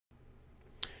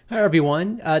Hi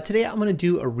everyone. Today I'm going to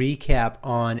do a recap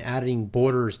on adding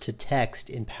borders to text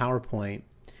in PowerPoint.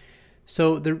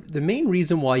 So the main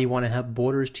reason why you want to have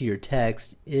borders to your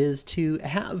text is to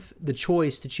have the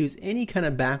choice to choose any kind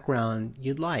of background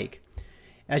you'd like.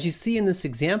 As you see in this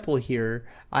example here,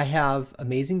 I have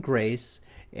Amazing Grace,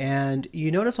 and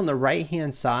you notice on the right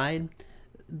hand side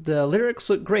the lyrics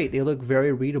look great. They look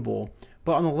very readable.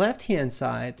 But on the left hand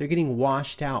side, they're getting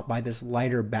washed out by this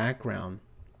lighter background.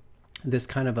 This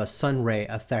kind of a sun ray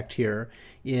effect here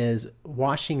is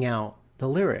washing out the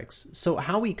lyrics. So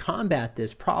how we combat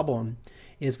this problem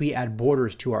is we add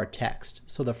borders to our text.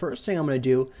 So the first thing I'm going to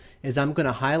do is I'm going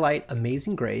to highlight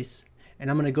Amazing Grace, and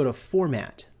I'm going to go to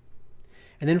Format.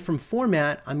 And then from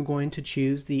Format, I'm going to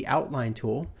choose the Outline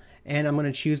tool, and I'm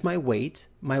going to choose my weight.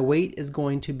 My weight is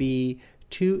going to be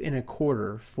 2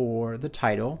 1/4 for the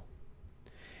title.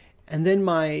 And then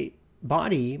my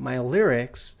body, my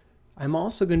lyrics, I'm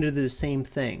also going to do the same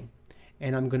thing,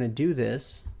 and I'm going to do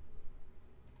this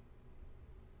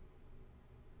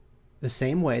the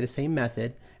same way, the same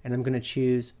method, and I'm going to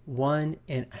choose 1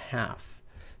 1/2.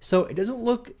 So it doesn't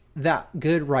look that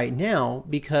good right now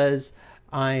because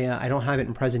I don't have it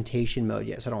in presentation mode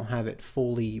yet, so I don't have it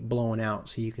fully blown out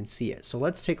so you can see it. So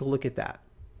let's take a look at that.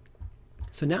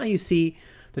 So now you see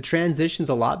the transition's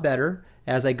a lot better.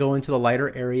 As I go into the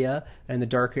lighter area and the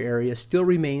darker area still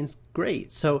remains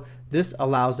great. So this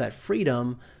allows that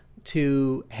freedom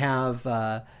to have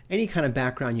any kind of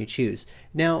background you choose.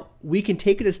 Now we can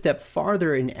take it a step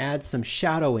farther and add some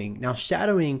shadowing. Now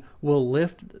shadowing will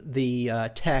lift the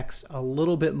text a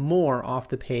little bit more off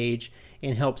the page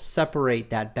and help separate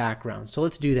that background. So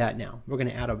let's do that now. We're going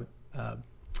to add a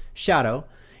shadow,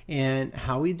 and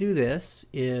how we do this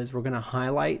is we're going to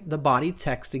highlight the body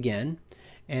text again,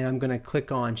 and I'm going to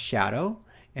click on Shadow,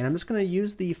 and I'm just going to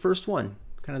use the first one,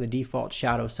 kind of the default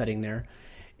shadow setting there,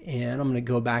 and I'm going to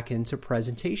go back into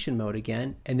presentation mode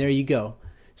again, and there you go.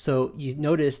 So you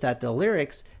notice that the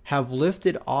lyrics have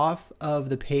lifted off of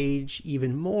the page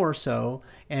even more so,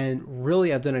 and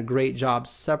really I've done a great job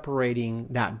separating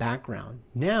that background.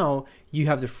 Now you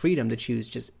have the freedom to choose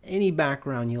just any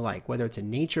background you like, whether it's a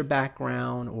nature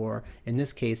background or in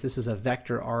this case this is a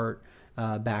vector art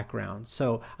background.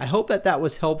 So I hope that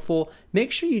was helpful.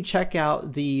 Make sure you check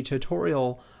out the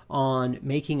tutorial on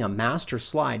making a master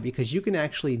slide, because you can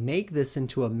actually make this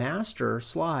into a master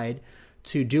slide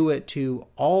to do it to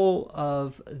all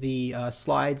of the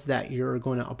slides that you're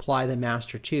going to apply the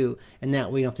master to, and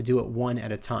that way you don't have to do it one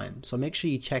at a time. So make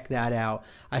sure you check that out.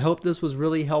 I hope this was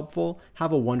really helpful.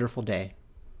 Have a wonderful day.